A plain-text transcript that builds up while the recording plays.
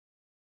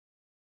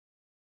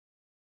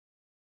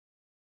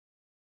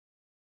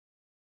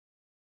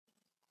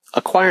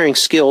Acquiring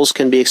skills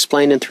can be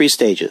explained in 3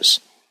 stages.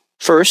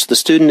 First, the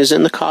student is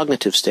in the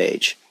cognitive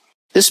stage.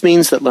 This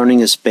means that learning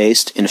is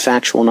based in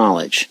factual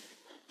knowledge.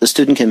 The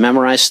student can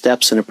memorize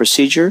steps in a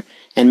procedure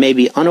and may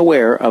be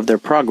unaware of their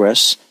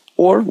progress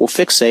or will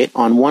fixate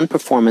on one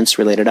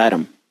performance-related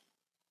item.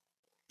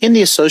 In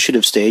the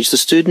associative stage, the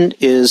student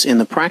is in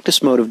the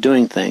practice mode of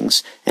doing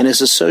things and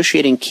is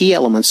associating key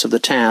elements of the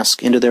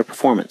task into their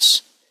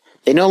performance.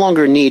 They no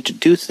longer need to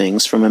do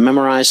things from a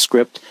memorized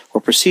script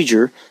or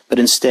procedure, but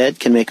instead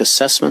can make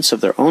assessments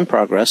of their own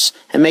progress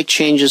and make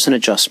changes and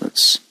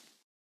adjustments.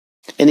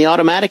 In the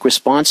automatic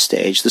response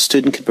stage, the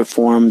student can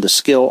perform the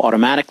skill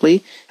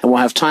automatically and will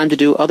have time to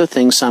do other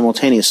things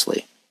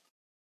simultaneously.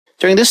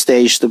 During this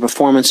stage, the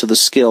performance of the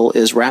skill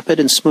is rapid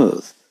and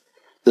smooth.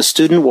 The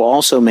student will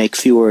also make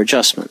fewer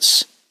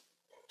adjustments.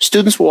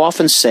 Students will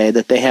often say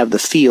that they have the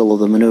feel of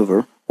the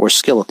maneuver or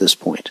skill at this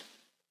point.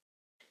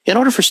 In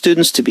order for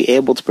students to be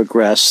able to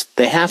progress,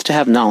 they have to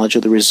have knowledge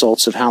of the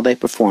results of how they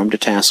performed a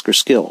task or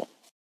skill.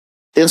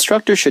 The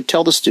instructor should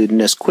tell the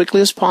student as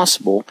quickly as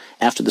possible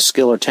after the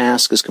skill or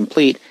task is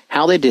complete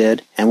how they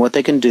did and what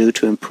they can do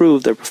to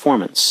improve their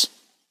performance.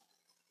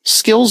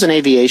 Skills in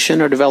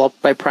aviation are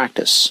developed by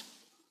practice.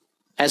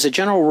 As a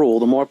general rule,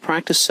 the more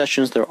practice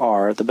sessions there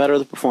are, the better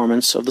the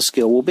performance of the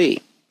skill will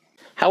be.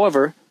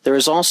 However, there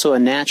is also a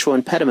natural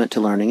impediment to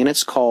learning, and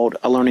it's called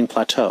a learning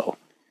plateau.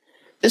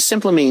 This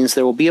simply means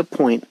there will be a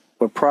point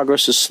where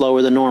progress is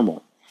slower than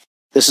normal.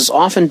 This is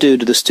often due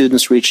to the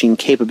students reaching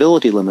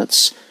capability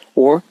limits,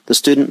 or the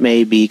student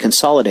may be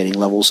consolidating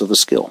levels of a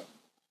skill.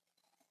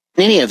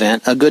 In any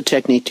event, a good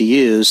technique to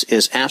use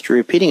is after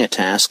repeating a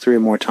task 3 or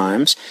more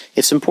times,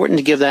 it's important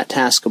to give that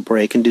task a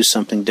break and do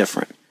something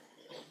different.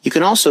 You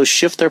can also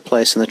shift their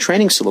place in the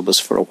training syllabus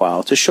for a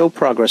while to show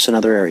progress in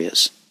other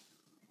areas.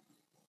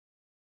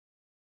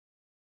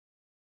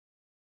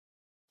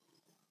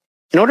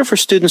 In order for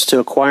students to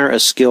acquire a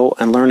skill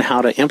and learn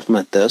how to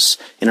implement this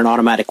in an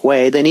automatic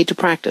way, they need to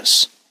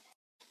practice.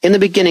 In the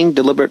beginning,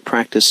 deliberate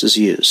practice is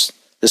used.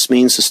 This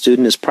means the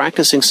student is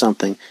practicing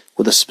something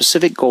with a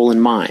specific goal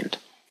in mind.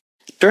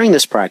 During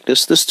this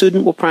practice, the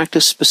student will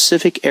practice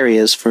specific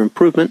areas for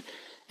improvement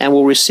and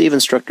will receive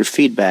instructor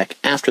feedback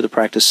after the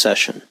practice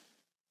session.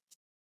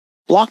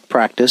 Block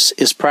practice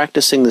is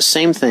practicing the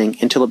same thing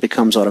until it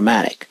becomes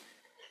automatic.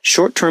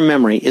 Short-term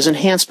memory is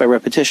enhanced by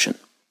repetition.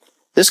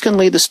 This can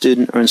lead the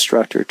student or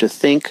instructor to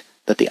think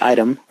that the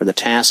item or the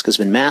task has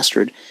been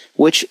mastered,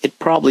 which it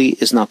probably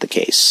is not the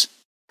case.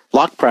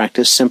 Block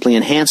practice simply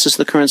enhances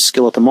the current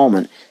skill at the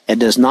moment and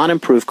does not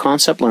improve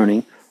concept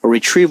learning or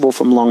retrieval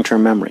from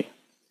long-term memory.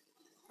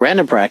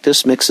 Random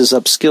practice mixes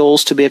up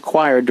skills to be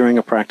acquired during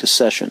a practice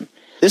session.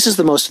 This is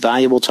the most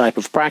valuable type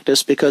of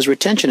practice because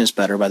retention is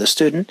better by the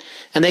student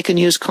and they can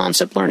use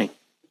concept learning.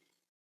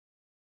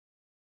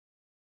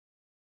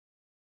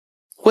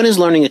 When is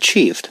learning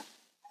achieved?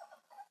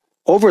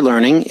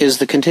 Overlearning is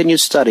the continued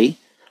study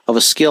of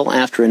a skill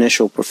after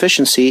initial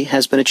proficiency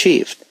has been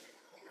achieved.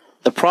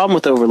 The problem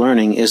with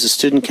overlearning is the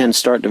student can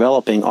start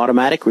developing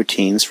automatic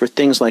routines for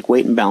things like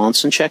weight and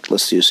balance and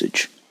checklist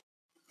usage.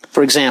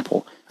 For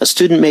example, a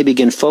student may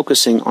begin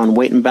focusing on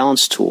weight and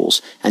balance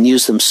tools and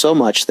use them so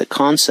much that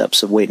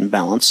concepts of weight and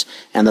balance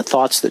and the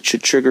thoughts that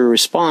should trigger a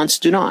response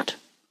do not.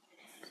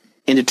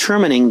 In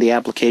determining the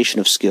application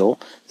of skill,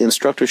 the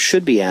instructor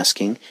should be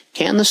asking,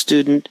 can the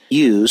student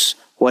use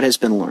what has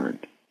been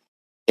learned?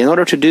 In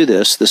order to do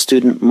this, the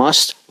student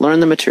must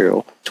learn the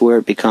material to where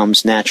it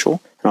becomes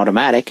natural and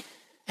automatic,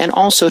 and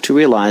also to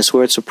realize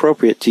where it's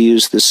appropriate to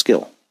use this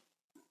skill.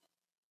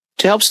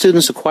 To help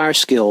students acquire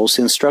skills,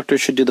 the instructor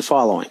should do the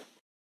following.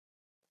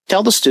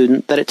 Tell the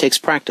student that it takes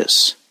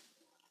practice.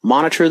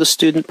 Monitor the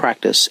student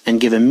practice and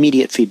give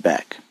immediate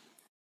feedback.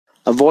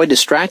 Avoid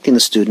distracting the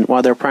student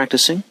while they're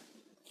practicing,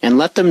 and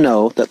let them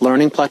know that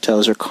learning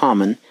plateaus are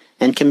common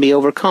and can be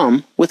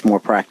overcome with more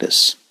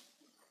practice.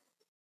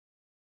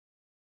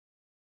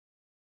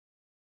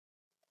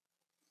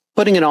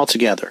 Putting it all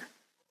together.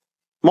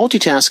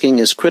 Multitasking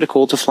is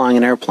critical to flying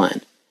an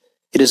airplane.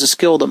 It is a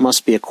skill that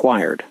must be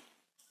acquired.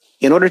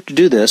 In order to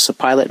do this, a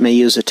pilot may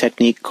use a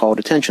technique called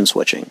attention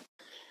switching.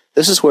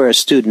 This is where a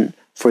student,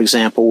 for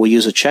example, will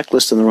use a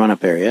checklist in the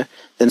run-up area,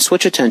 then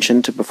switch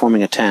attention to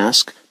performing a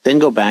task, then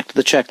go back to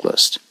the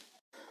checklist.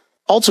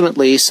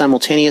 Ultimately,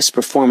 simultaneous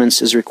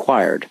performance is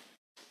required.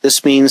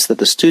 This means that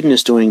the student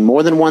is doing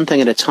more than one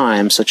thing at a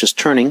time, such as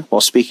turning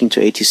while speaking to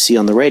ATC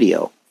on the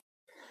radio.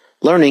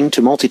 Learning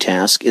to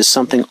multitask is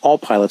something all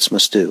pilots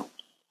must do.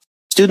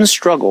 Students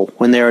struggle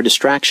when there are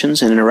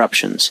distractions and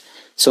interruptions,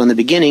 so in the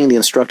beginning the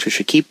instructor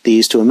should keep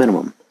these to a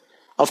minimum.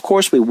 Of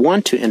course, we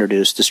want to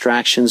introduce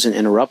distractions and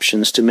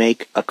interruptions to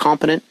make a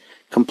competent,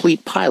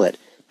 complete pilot,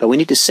 but we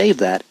need to save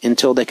that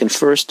until they can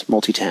first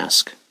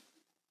multitask.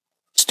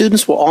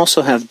 Students will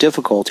also have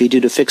difficulty due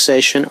to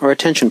fixation or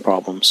attention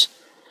problems.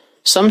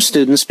 Some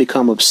students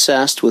become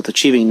obsessed with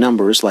achieving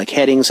numbers like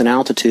headings and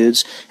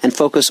altitudes and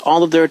focus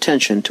all of their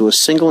attention to a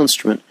single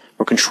instrument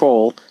or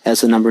control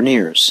as the number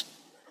nears.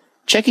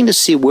 Checking to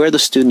see where the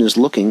student is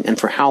looking and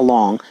for how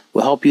long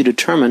will help you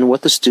determine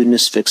what the student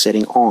is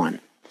fixating on.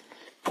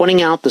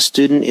 Pointing out the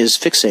student is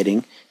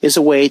fixating is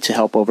a way to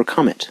help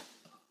overcome it.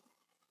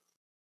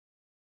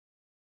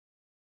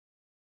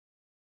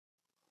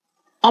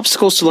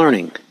 Obstacles to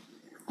learning.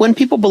 When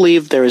people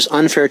believe there is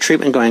unfair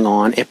treatment going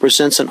on, it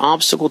presents an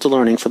obstacle to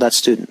learning for that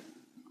student.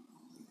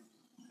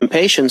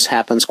 Impatience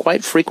happens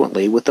quite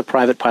frequently with the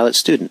private pilot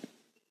student.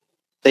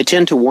 They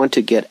tend to want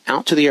to get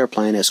out to the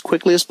airplane as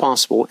quickly as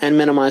possible and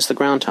minimize the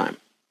ground time.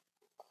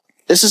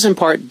 This is in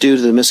part due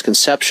to the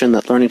misconception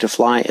that learning to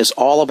fly is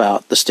all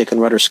about the stick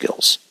and rudder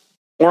skills.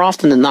 More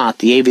often than not,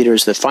 the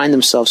aviators that find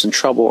themselves in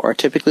trouble are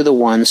typically the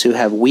ones who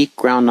have weak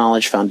ground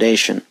knowledge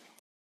foundation.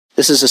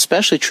 This is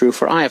especially true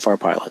for IFR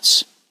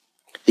pilots.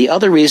 The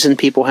other reason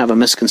people have a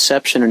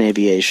misconception in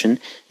aviation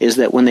is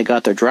that when they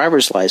got their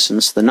driver's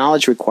license, the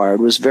knowledge required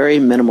was very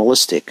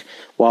minimalistic,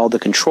 while the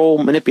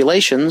control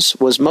manipulations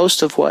was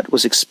most of what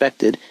was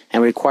expected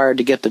and required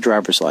to get the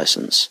driver's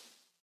license.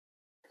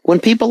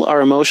 When people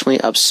are emotionally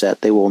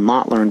upset, they will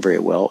not learn very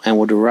well and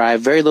will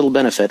derive very little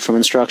benefit from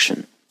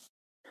instruction.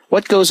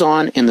 What goes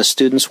on in the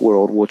student's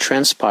world will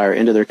transpire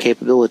into their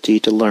capability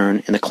to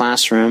learn in the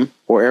classroom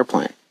or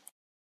airplane.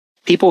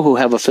 People who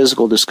have a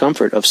physical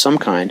discomfort of some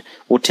kind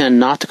will tend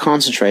not to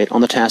concentrate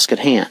on the task at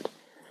hand.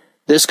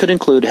 This could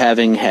include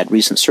having had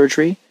recent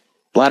surgery,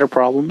 bladder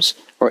problems,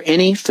 or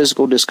any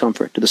physical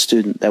discomfort to the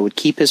student that would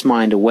keep his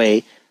mind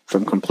away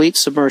from complete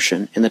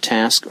submersion in the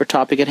task or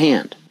topic at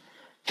hand.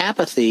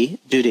 Apathy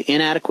due to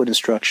inadequate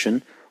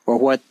instruction or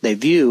what they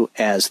view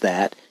as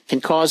that can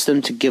cause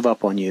them to give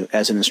up on you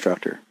as an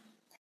instructor.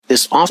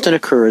 This often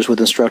occurs with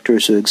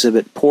instructors who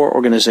exhibit poor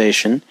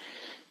organization.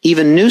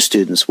 Even new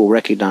students will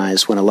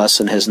recognize when a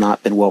lesson has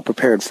not been well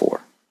prepared for.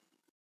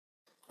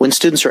 When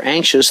students are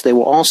anxious, they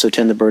will also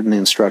tend to burden the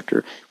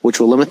instructor, which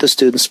will limit the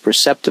student's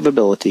perceptive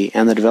ability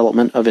and the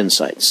development of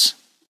insights.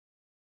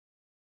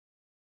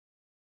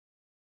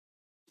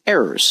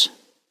 Errors.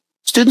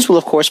 Students will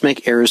of course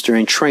make errors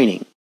during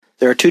training.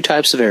 There are two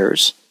types of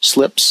errors: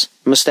 slips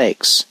and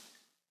mistakes.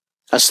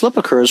 A slip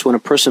occurs when a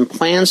person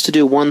plans to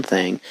do one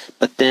thing,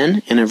 but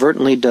then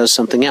inadvertently does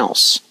something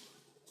else.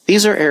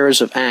 These are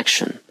errors of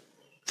action.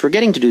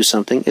 Forgetting to do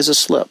something is a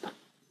slip.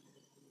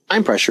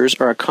 Time pressures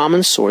are a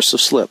common source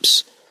of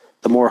slips.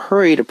 The more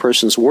hurried a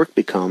person's work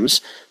becomes,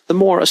 the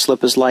more a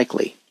slip is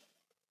likely.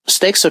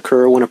 Mistakes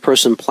occur when a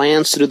person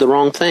plans to do the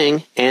wrong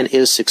thing and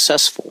is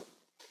successful.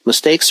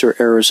 Mistakes are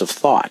errors of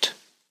thought.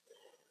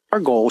 Our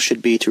goal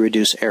should be to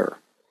reduce error.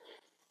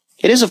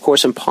 It is, of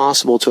course,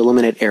 impossible to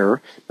eliminate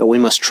error, but we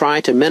must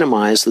try to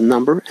minimize the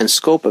number and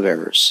scope of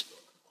errors.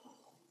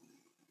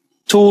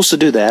 Tools to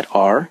do that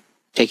are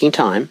taking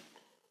time,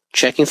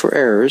 checking for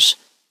errors,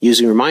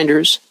 using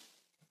reminders,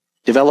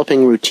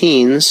 developing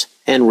routines,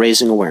 and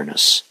raising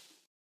awareness.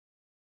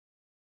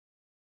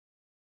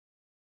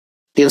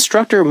 The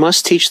instructor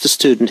must teach the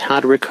student how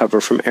to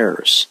recover from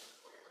errors.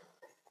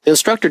 The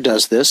instructor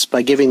does this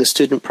by giving the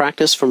student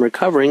practice from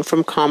recovering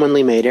from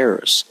commonly made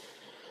errors.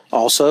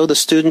 Also, the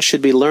student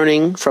should be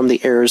learning from the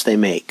errors they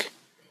make.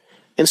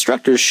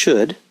 Instructors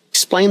should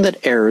explain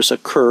that errors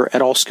occur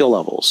at all skill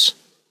levels.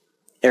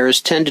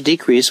 Errors tend to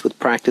decrease with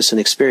practice and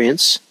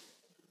experience.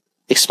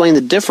 Explain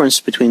the difference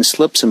between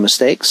slips and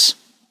mistakes.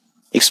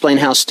 Explain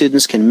how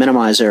students can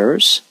minimize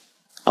errors.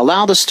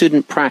 Allow the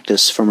student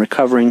practice from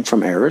recovering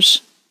from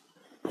errors.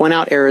 Point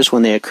out errors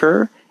when they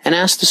occur, and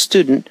ask the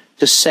student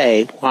to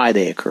say why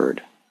they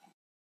occurred.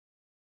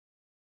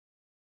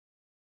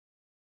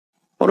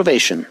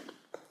 Motivation.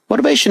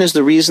 Motivation is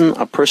the reason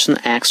a person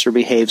acts or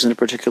behaves in a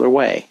particular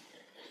way.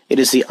 It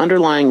is the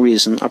underlying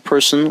reason a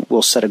person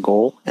will set a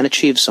goal and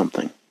achieve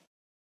something.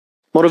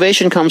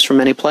 Motivation comes from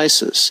many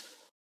places.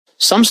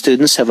 Some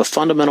students have a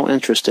fundamental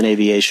interest in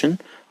aviation,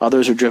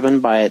 others are driven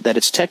by that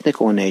it's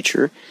technical in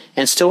nature,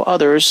 and still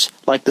others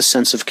like the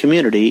sense of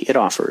community it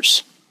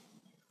offers.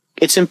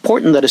 It's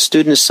important that a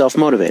student is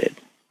self-motivated.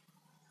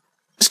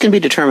 This can be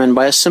determined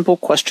by a simple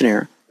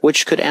questionnaire,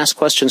 which could ask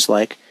questions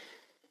like,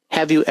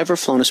 have you ever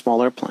flown a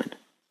small airplane?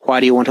 Why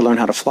do you want to learn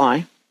how to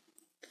fly?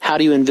 How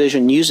do you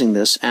envision using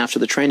this after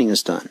the training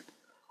is done?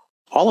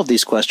 All of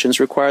these questions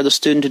require the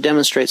student to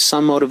demonstrate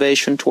some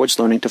motivation towards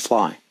learning to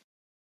fly.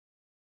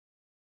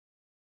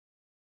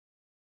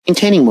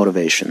 Maintaining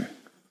motivation.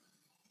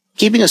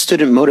 Keeping a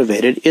student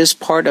motivated is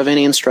part of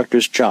any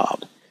instructor's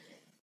job.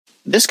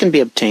 This can be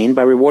obtained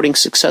by rewarding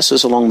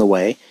successes along the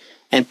way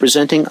and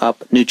presenting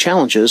up new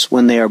challenges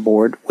when they are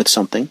bored with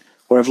something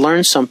or have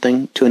learned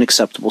something to an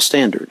acceptable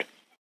standard.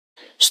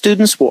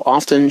 Students will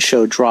often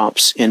show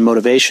drops in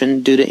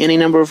motivation due to any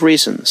number of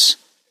reasons.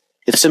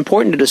 It's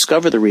important to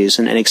discover the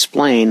reason and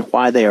explain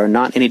why they are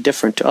not any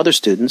different to other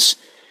students,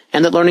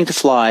 and that learning to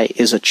fly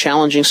is a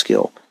challenging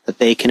skill that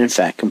they can in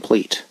fact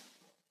complete.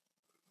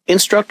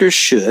 Instructors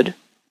should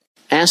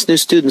ask new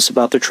students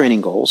about their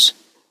training goals,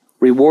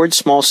 reward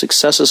small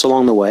successes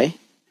along the way,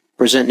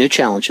 present new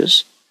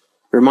challenges,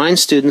 remind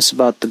students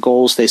about the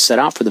goals they set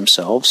out for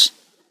themselves,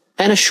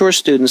 and assure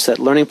students that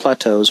learning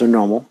plateaus are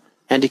normal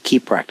and to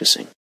keep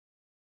practicing.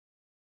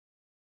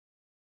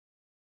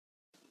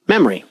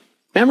 Memory.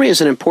 Memory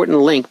is an important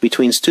link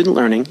between student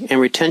learning and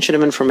retention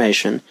of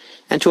information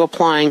and to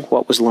applying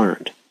what was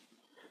learned.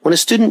 When a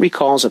student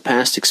recalls a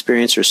past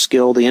experience or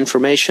skill, the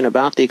information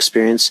about the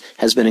experience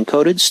has been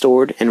encoded,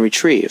 stored, and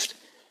retrieved.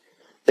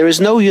 There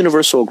is no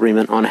universal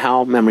agreement on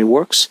how memory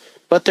works,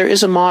 but there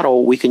is a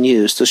model we can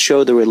use to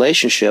show the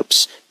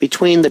relationships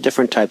between the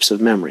different types of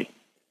memory.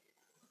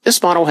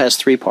 This model has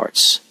three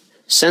parts: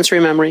 sensory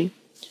memory,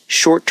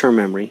 short-term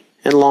memory,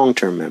 and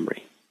long-term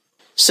memory.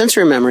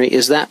 Sensory memory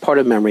is that part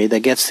of memory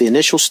that gets the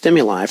initial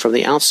stimuli from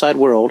the outside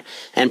world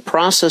and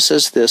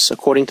processes this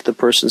according to the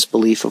person's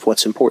belief of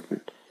what's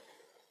important.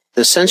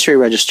 The sensory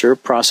register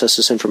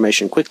processes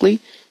information quickly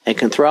and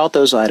can throw out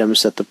those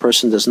items that the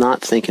person does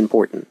not think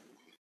important.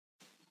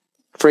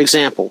 For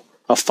example,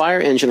 a fire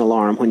engine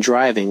alarm when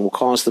driving will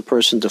cause the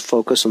person to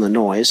focus on the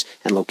noise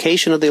and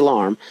location of the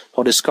alarm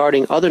while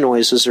discarding other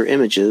noises or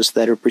images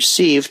that are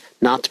perceived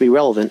not to be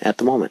relevant at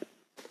the moment.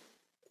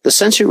 The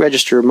sensory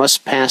register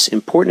must pass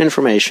important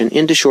information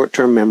into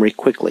short-term memory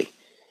quickly.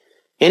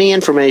 Any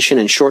information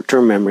in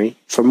short-term memory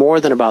for more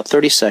than about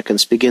 30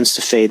 seconds begins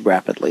to fade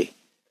rapidly.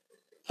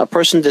 A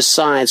person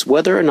decides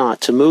whether or not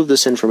to move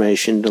this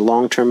information into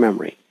long-term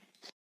memory.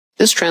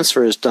 This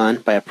transfer is done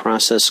by a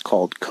process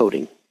called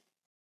coding.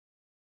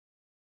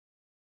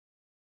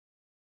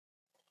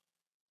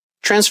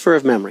 Transfer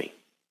of memory.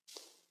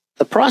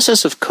 The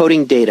process of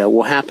coding data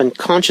will happen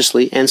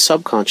consciously and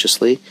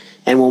subconsciously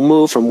and will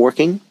move from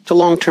working to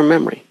long-term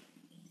memory.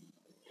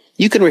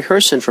 You can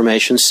rehearse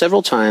information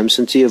several times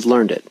until you have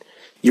learned it.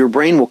 Your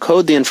brain will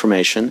code the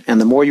information, and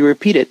the more you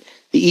repeat it,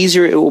 the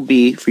easier it will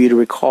be for you to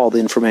recall the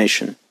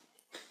information.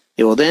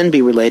 It will then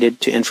be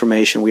related to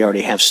information we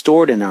already have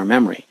stored in our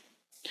memory.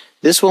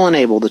 This will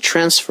enable the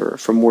transfer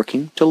from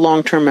working to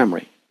long-term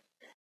memory.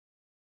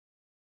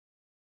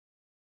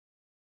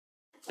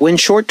 When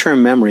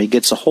short-term memory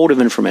gets a hold of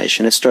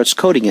information, it starts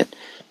coding it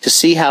to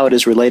see how it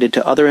is related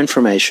to other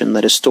information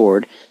that is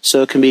stored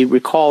so it can be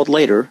recalled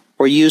later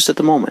or used at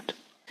the moment.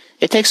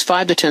 It takes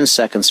 5 to 10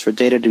 seconds for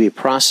data to be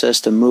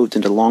processed and moved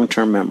into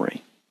long-term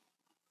memory.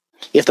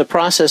 If the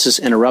process is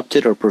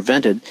interrupted or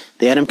prevented,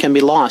 the item can be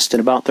lost in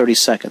about 30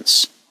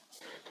 seconds.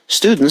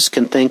 Students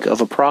can think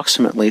of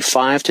approximately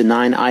 5 to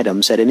 9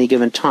 items at any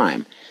given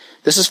time.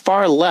 This is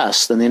far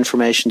less than the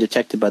information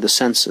detected by the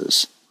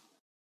senses.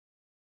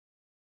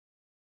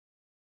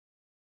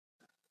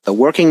 The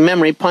working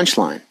memory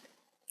punchline.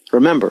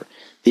 Remember,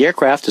 the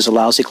aircraft is a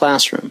lousy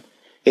classroom.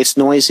 It's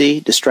noisy,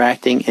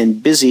 distracting,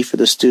 and busy for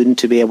the student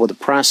to be able to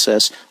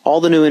process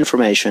all the new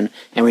information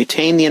and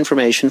retain the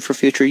information for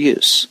future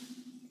use.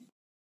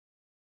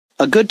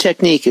 A good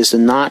technique is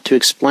not to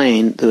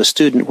explain to a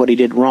student what he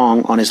did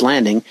wrong on his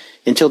landing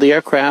until the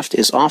aircraft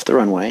is off the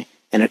runway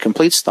and a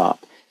complete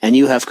stop, and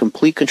you have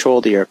complete control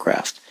of the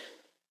aircraft.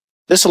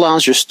 This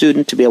allows your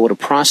student to be able to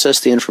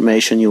process the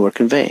information you are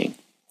conveying.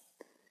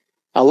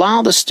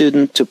 Allow the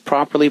student to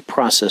properly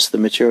process the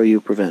material you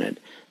presented.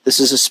 This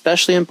is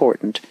especially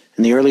important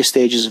in the early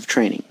stages of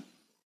training.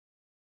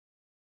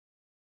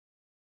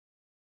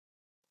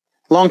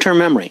 Long-term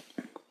memory.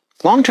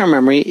 Long-term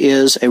memory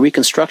is a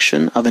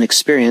reconstruction of an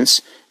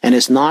experience and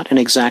is not an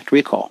exact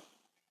recall.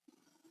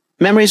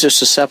 Memories are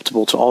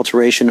susceptible to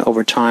alteration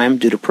over time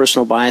due to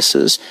personal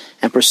biases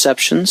and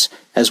perceptions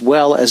as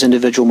well as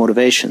individual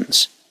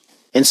motivations.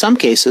 In some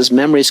cases,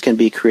 memories can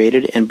be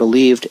created and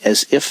believed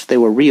as if they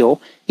were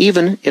real,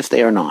 even if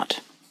they are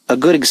not. A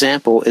good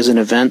example is an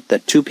event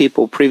that two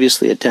people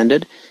previously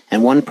attended,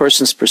 and one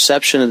person's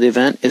perception of the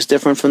event is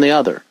different from the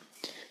other.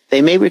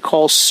 They may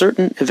recall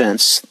certain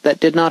events that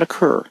did not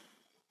occur.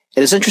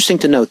 It is interesting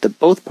to note that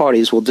both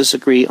parties will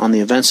disagree on the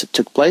events that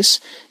took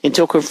place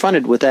until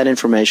confronted with that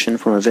information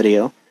from a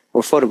video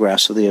or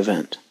photographs of the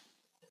event.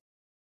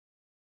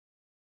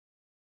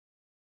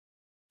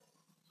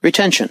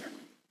 Retention.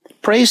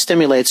 Praise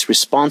stimulates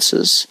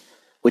responses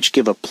which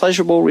give a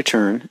pleasurable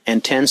return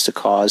and tends to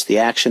cause the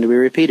action to be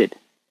repeated.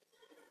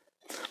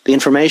 The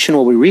information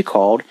will be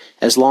recalled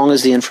as long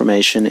as the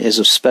information is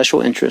of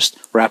special interest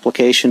or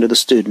application to the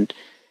student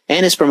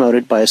and is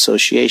promoted by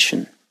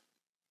association.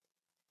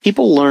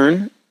 People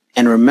learn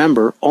and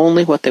remember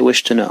only what they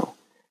wish to know.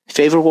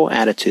 Favorable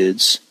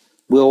attitudes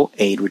will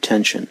aid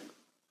retention.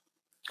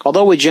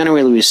 Although we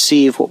generally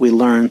receive what we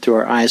learn through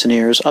our eyes and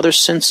ears, other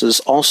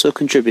senses also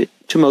contribute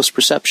to most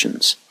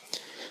perceptions.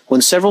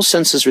 When several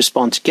senses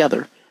respond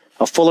together,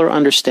 a fuller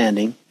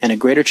understanding and a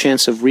greater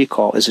chance of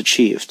recall is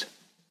achieved.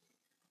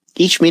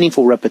 Each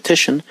meaningful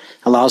repetition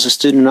allows a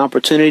student an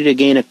opportunity to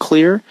gain a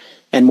clear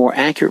and more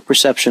accurate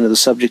perception of the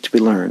subject to be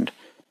learned,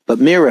 but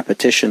mere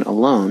repetition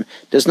alone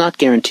does not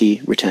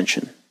guarantee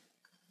retention.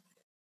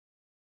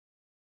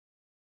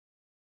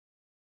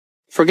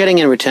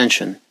 Forgetting and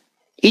retention.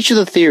 Each of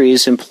the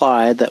theories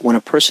imply that when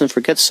a person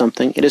forgets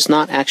something, it is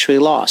not actually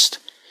lost.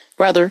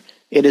 Rather,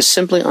 it is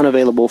simply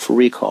unavailable for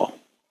recall.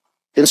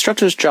 The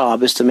instructor's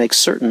job is to make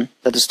certain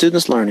that the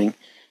student's learning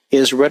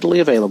is readily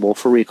available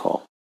for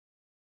recall.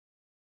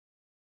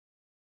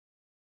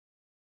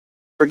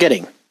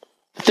 Forgetting.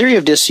 The theory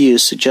of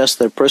disuse suggests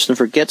that a person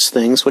forgets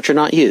things which are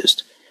not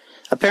used.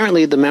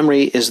 Apparently, the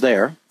memory is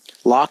there,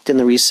 locked in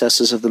the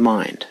recesses of the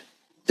mind.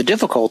 The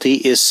difficulty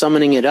is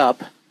summoning it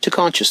up to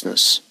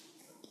consciousness.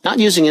 Not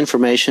using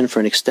information for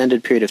an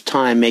extended period of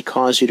time may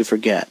cause you to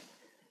forget.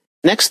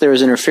 Next, there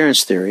is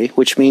interference theory,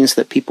 which means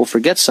that people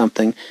forget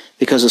something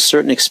because a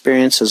certain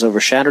experience has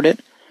overshadowed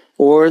it,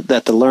 or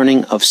that the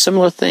learning of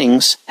similar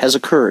things has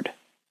occurred.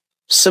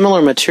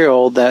 Similar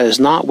material that is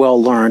not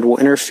well learned will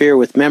interfere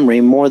with memory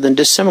more than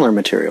dissimilar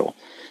material.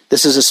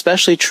 This is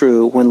especially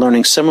true when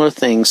learning similar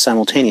things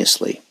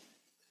simultaneously.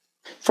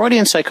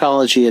 Freudian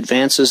psychology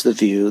advances the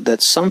view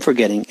that some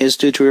forgetting is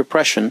due to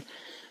repression,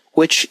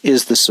 which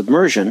is the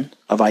submersion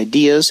of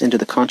ideas into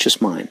the conscious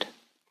mind.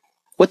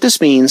 What this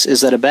means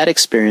is that a bad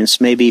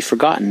experience may be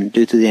forgotten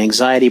due to the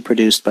anxiety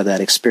produced by that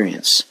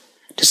experience.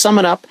 To sum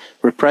it up,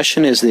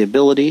 repression is the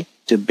ability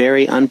to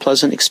bury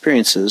unpleasant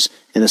experiences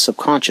in the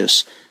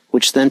subconscious,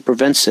 which then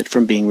prevents it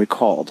from being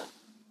recalled.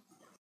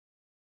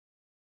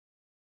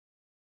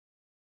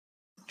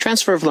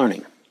 Transfer of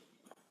learning.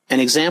 An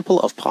example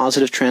of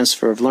positive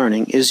transfer of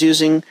learning is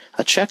using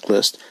a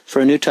checklist for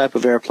a new type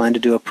of airplane to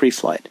do a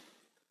pre-flight.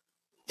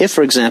 If,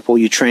 for example,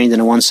 you trained in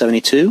a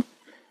 172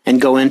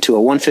 and go into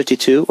a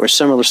 152 or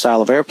similar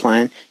style of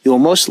airplane, you will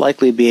most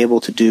likely be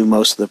able to do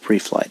most of the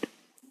pre-flight.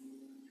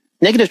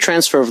 Negative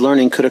transfer of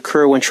learning could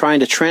occur when trying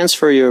to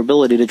transfer your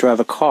ability to drive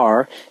a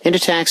car into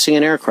taxiing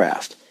an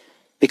aircraft.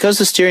 Because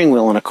the steering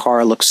wheel in a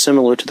car looks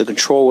similar to the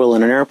control wheel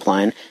in an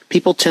airplane,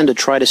 people tend to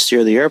try to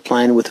steer the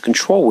airplane with the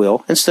control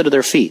wheel instead of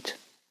their feet.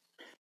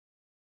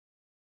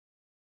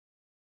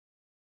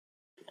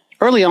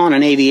 Early on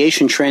in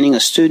aviation training, a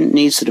student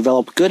needs to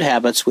develop good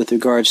habits with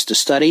regards to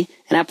study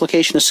and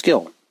application of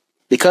skill.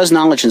 Because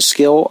knowledge and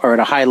skill are at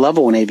a high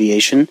level in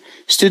aviation,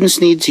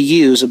 students need to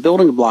use a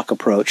building block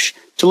approach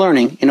to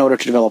learning in order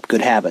to develop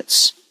good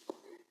habits.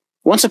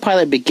 Once a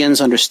pilot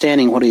begins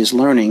understanding what he is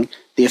learning,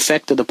 the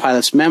effect of the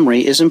pilot's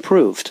memory is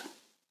improved.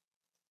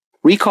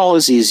 Recall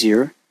is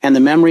easier, and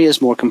the memory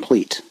is more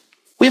complete.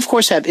 We of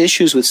course have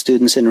issues with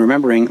students in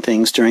remembering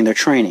things during their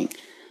training.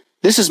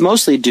 This is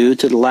mostly due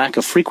to the lack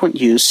of frequent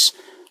use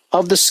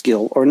of the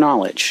skill or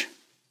knowledge.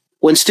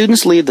 When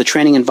students leave the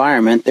training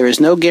environment, there is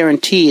no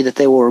guarantee that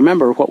they will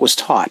remember what was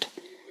taught.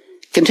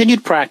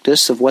 Continued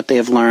practice of what they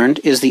have learned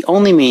is the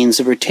only means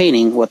of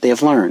retaining what they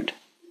have learned.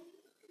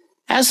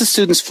 As the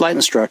student's flight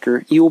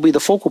instructor, you will be the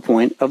focal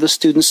point of the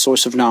student's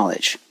source of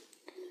knowledge.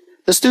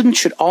 The student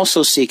should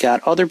also seek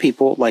out other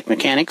people like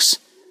mechanics,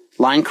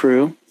 line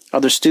crew,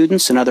 other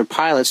students, and other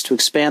pilots to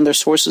expand their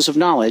sources of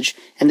knowledge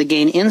and to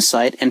gain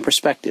insight and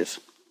perspective.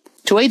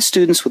 To aid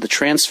students with the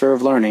transfer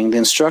of learning, the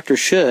instructor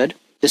should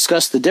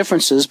discuss the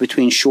differences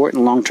between short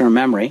and long-term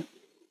memory,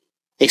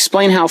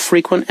 explain how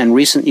frequent and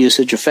recent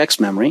usage affects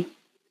memory,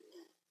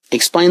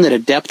 explain that a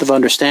depth of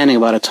understanding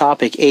about a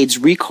topic aids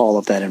recall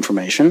of that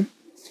information,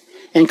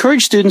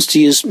 encourage students to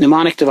use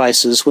mnemonic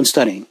devices when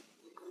studying,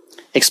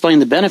 explain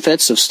the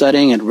benefits of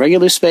studying at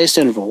regularly spaced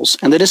intervals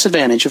and the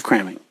disadvantage of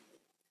cramming.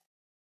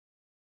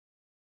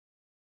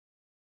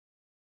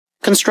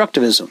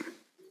 Constructivism.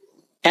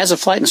 As a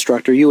flight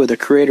instructor, you are the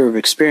creator of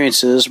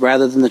experiences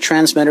rather than the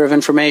transmitter of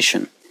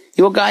information.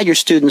 You will guide your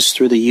students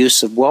through the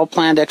use of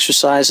well-planned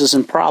exercises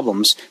and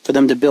problems for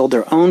them to build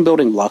their own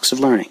building blocks of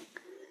learning.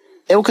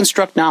 They will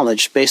construct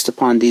knowledge based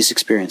upon these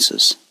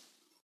experiences.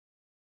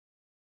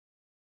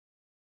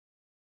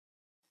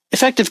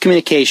 Effective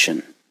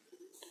communication.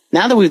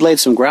 Now that we've laid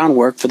some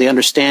groundwork for the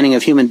understanding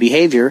of human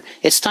behavior,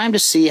 it's time to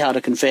see how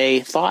to convey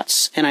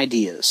thoughts and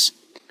ideas.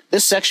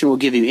 This section will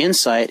give you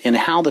insight into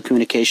how the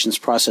communications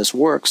process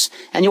works,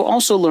 and you'll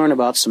also learn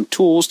about some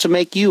tools to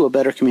make you a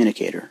better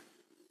communicator.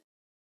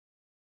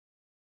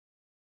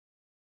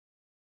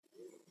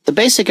 The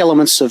basic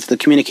elements of the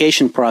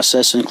communication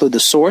process include the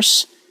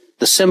source,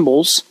 the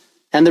symbols,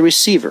 and the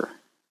receiver.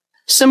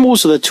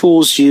 Symbols are the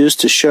tools used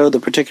to show the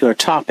particular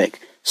topic,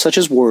 such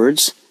as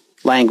words,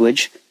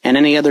 language, and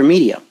any other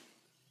media.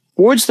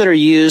 Words that are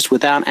used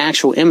without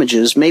actual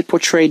images may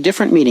portray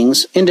different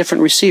meanings in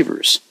different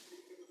receivers.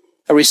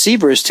 A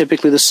receiver is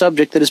typically the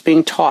subject that is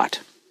being taught.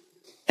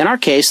 In our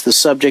case, the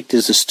subject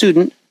is the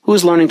student who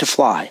is learning to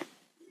fly.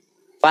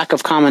 Lack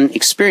of common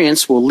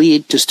experience will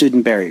lead to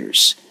student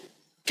barriers.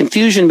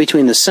 Confusion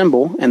between the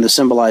symbol and the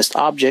symbolized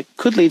object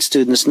could lead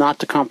students not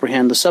to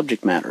comprehend the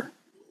subject matter.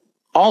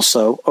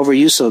 Also,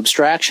 overuse of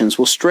abstractions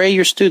will stray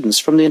your students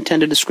from the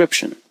intended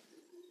description.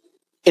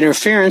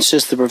 Interference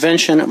is the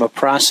prevention of a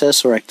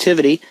process or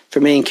activity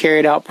from being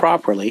carried out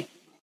properly.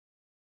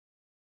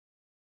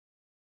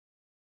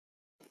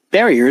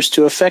 Barriers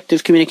to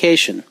effective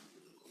communication.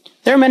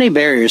 There are many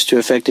barriers to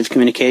effective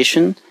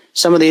communication.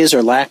 Some of these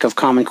are lack of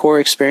common core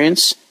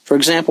experience. For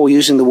example,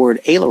 using the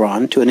word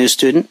aileron to a new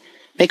student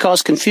may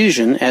cause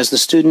confusion as the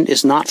student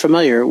is not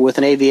familiar with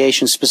an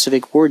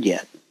aviation-specific word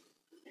yet.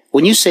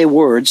 When you say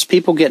words,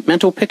 people get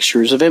mental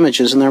pictures of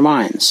images in their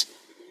minds.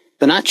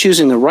 By not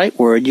choosing the right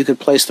word, you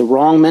could place the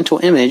wrong mental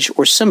image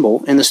or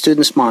symbol in the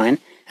student's mind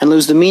and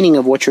lose the meaning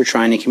of what you're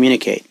trying to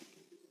communicate.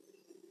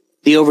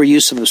 The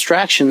overuse of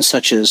abstractions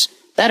such as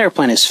that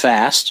airplane is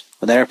fast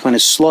or that airplane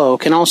is slow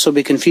can also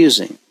be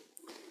confusing.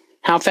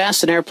 How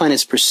fast an airplane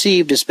is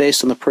perceived is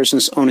based on the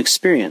person's own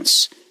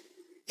experience.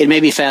 It may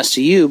be fast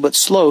to you, but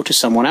slow to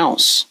someone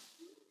else.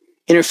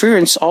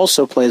 Interference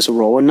also plays a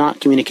role in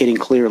not communicating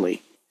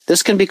clearly.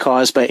 This can be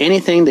caused by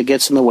anything that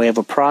gets in the way of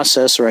a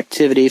process or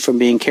activity from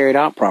being carried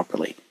out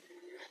properly.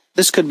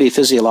 This could be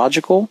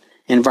physiological,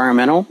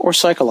 environmental, or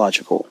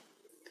psychological.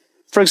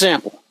 For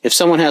example, if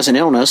someone has an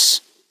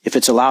illness, if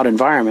it's a loud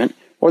environment,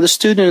 or the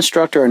student and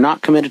instructor are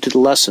not committed to the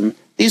lesson,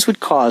 these would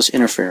cause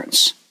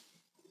interference.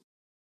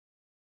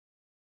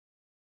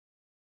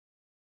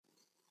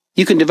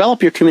 You can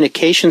develop your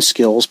communication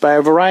skills by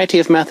a variety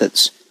of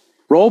methods.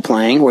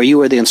 Role-playing, where you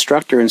are the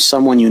instructor and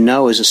someone you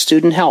know is a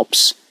student,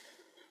 helps.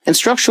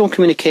 Instructional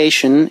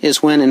communication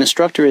is when an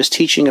instructor is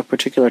teaching a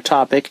particular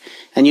topic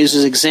and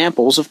uses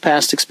examples of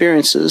past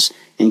experiences,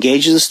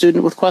 engages the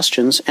student with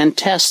questions, and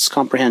tests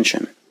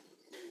comprehension.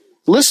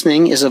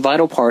 Listening is a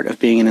vital part of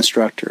being an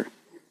instructor.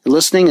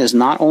 Listening is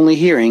not only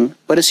hearing,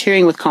 but is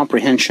hearing with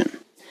comprehension.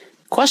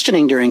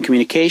 Questioning during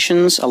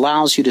communications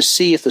allows you to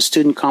see if the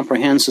student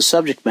comprehends the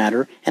subject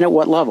matter and at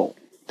what level.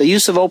 The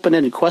use of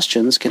open-ended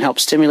questions can help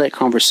stimulate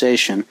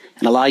conversation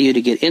and allow you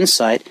to get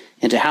insight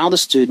into how the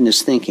student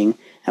is thinking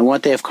and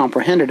what they have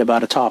comprehended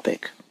about a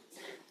topic.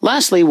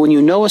 Lastly, when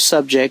you know a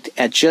subject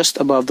at just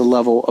above the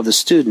level of the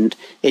student,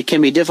 it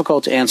can be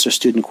difficult to answer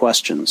student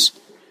questions.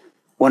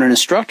 When an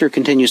instructor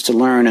continues to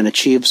learn and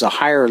achieves a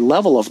higher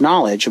level of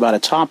knowledge about a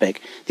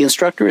topic, the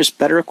instructor is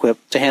better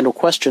equipped to handle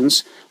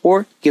questions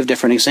or give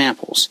different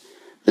examples.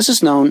 This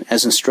is known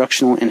as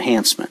instructional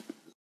enhancement.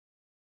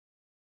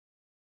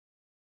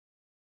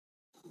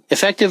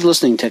 Effective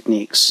listening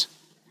techniques.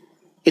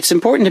 It's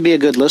important to be a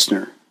good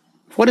listener.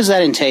 What does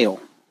that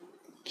entail?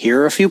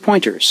 Here are a few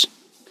pointers.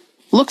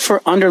 Look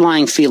for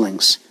underlying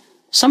feelings.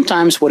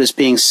 Sometimes what is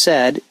being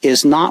said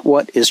is not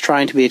what is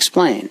trying to be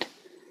explained.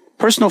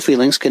 Personal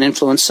feelings can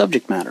influence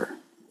subject matter.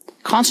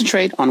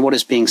 Concentrate on what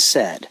is being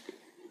said.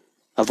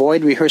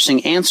 Avoid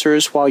rehearsing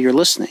answers while you're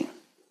listening.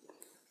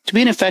 To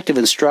be an effective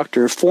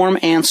instructor, form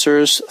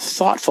answers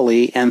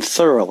thoughtfully and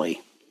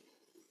thoroughly.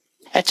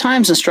 At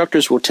times,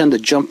 instructors will tend to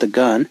jump the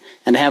gun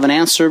and have an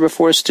answer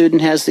before a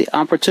student has the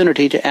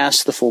opportunity to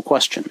ask the full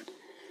question.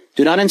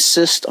 Do not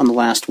insist on the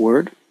last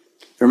word.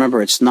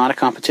 Remember, it's not a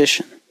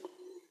competition.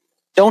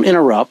 Don't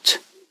interrupt.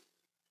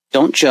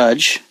 Don't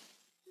judge.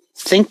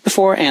 Think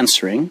before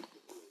answering.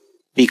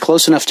 Be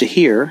close enough to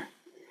hear.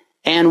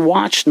 And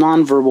watch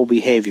nonverbal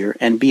behavior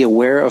and be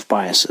aware of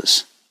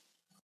biases.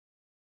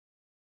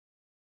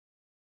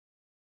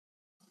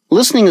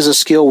 Listening is a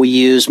skill we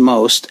use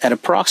most at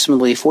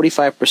approximately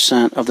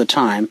 45% of the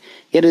time,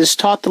 yet it is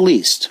taught the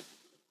least.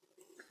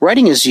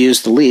 Writing is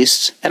used the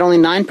least at only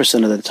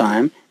 9% of the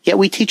time, yet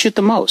we teach it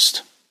the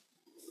most.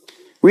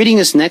 Reading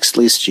is next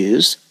least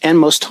used and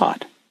most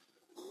taught.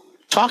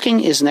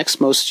 Talking is next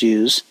most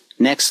used,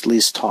 next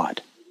least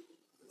taught.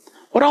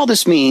 What all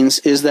this means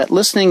is that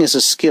listening is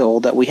a skill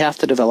that we have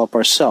to develop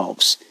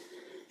ourselves.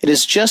 It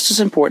is just as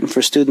important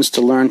for students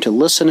to learn to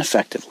listen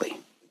effectively.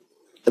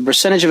 The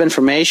percentage of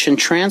information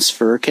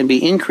transfer can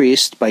be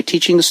increased by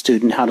teaching the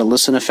student how to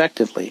listen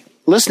effectively.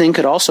 Listening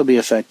could also be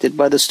affected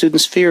by the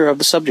student's fear of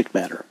the subject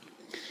matter.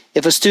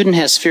 If a student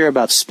has fear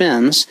about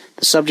spins,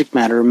 the subject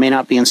matter may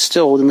not be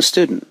instilled in the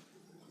student.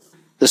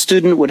 The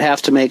student would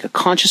have to make a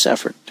conscious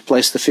effort to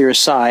place the fear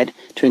aside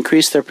to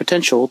increase their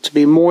potential to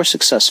be more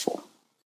successful.